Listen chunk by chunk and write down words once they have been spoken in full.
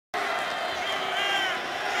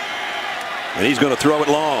And he's going to throw it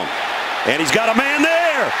long. And he's got a man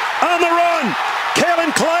there on the run.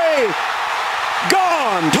 Kaelin Clay.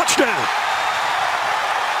 Gone. Touchdown.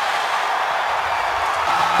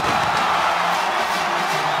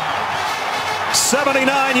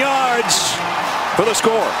 "79 yards for the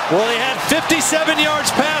score." Well, he had 57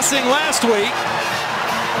 yards passing last week.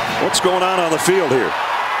 What's going on the field here?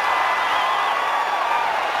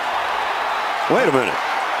 Wait a minute.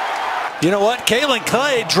 You know what? Kaelin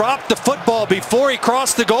Clay dropped the football before he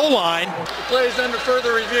crossed the goal line. The play is under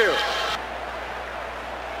further review.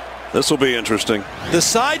 This will be interesting. The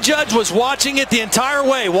side judge was watching it the entire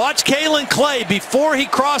way. Watch Kaelin Clay before he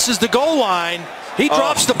crosses the goal line. He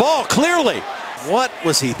drops the ball clearly. What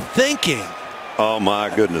was he thinking? Oh, my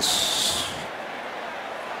goodness.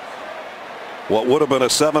 What would have been a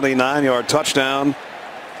 79-yard touchdown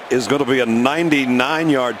is going to be a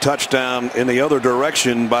 99-yard touchdown in the other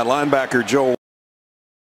direction by linebacker Joe.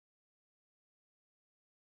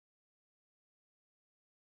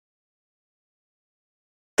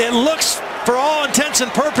 It looks, for all intents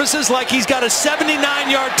and purposes, like he's got a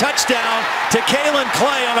 79-yard touchdown to Kaelin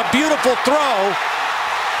Clay on a beautiful throw.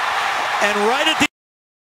 And right at the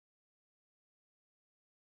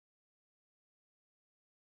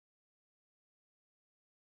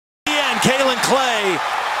end, Kaelin Clay,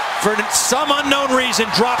 for some unknown reason,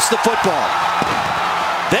 drops the football.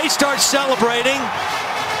 They start celebrating,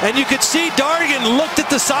 and you could see Dargan looked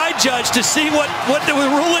at the side judge to see what the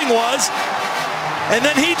ruling was, and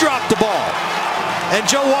then he dropped the ball. And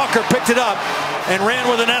Joe Walker picked it up and ran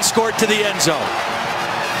with an escort to the end zone.